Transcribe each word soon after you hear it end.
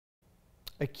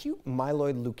Acute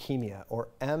myeloid leukemia, or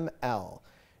ML,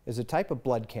 is a type of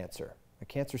blood cancer. A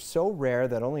cancer so rare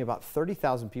that only about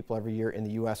 30,000 people every year in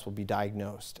the U.S. will be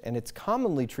diagnosed, and it's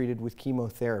commonly treated with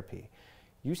chemotherapy.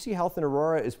 UC Health in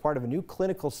Aurora is part of a new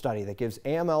clinical study that gives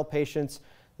AML patients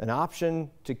an option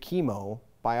to chemo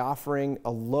by offering a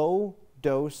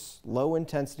low-dose,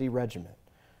 low-intensity regimen.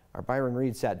 Our Byron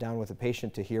Reed sat down with a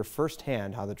patient to hear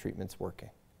firsthand how the treatment's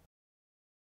working.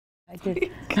 I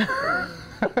did.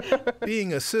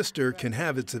 Being a sister can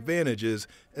have its advantages,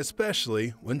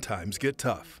 especially when times get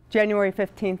tough. January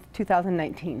 15th,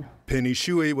 2019. Penny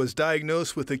Shuey was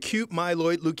diagnosed with acute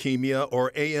myeloid leukemia,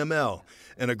 or AML,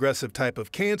 an aggressive type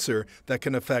of cancer that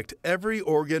can affect every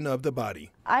organ of the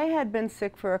body. I had been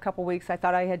sick for a couple weeks. I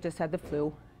thought I had just had the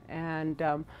flu, and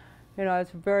you know, I was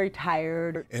very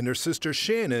tired. And her sister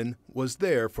Shannon was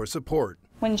there for support.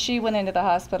 When she went into the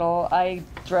hospital, I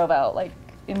drove out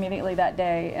immediately that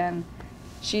day, and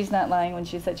she's not lying when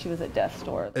she said she was at death's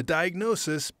door. A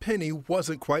diagnosis Penny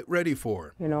wasn't quite ready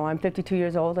for. You know, I'm 52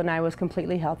 years old and I was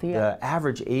completely healthy. The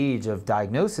average age of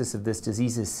diagnosis of this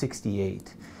disease is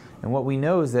 68. And what we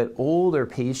know is that older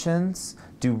patients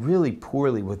do really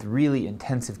poorly with really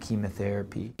intensive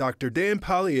chemotherapy. Dr. Dan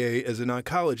Pollier is an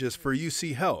oncologist for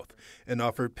UC Health and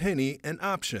offered Penny an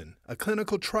option, a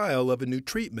clinical trial of a new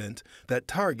treatment that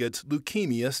targets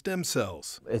leukemia stem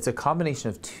cells. It's a combination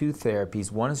of two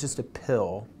therapies. One is just a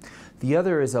pill. The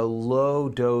other is a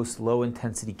low-dose,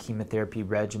 low-intensity chemotherapy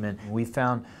regimen. We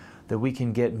found that we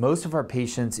can get most of our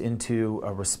patients into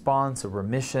a response, a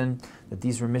remission, that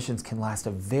these remissions can last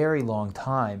a very long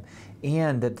time,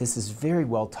 and that this is very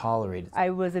well tolerated.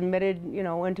 I was admitted, you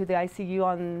know, into the ICU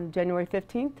on January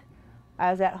 15th.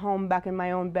 I was at home back in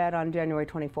my own bed on January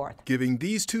 24th. Giving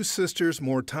these two sisters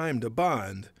more time to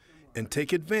bond and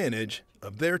take advantage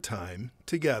of their time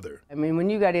together. I mean, when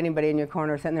you got anybody in your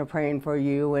corner sitting there praying for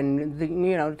you, and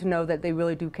you know, to know that they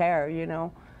really do care, you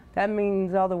know, that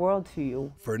means all the world to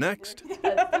you. For Next,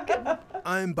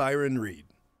 I'm Byron Reed.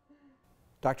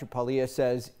 Dr. Pollier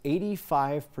says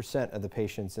 85% of the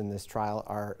patients in this trial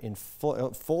are in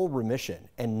full remission,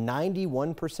 and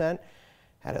 91%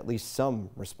 had at least some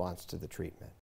response to the treatment.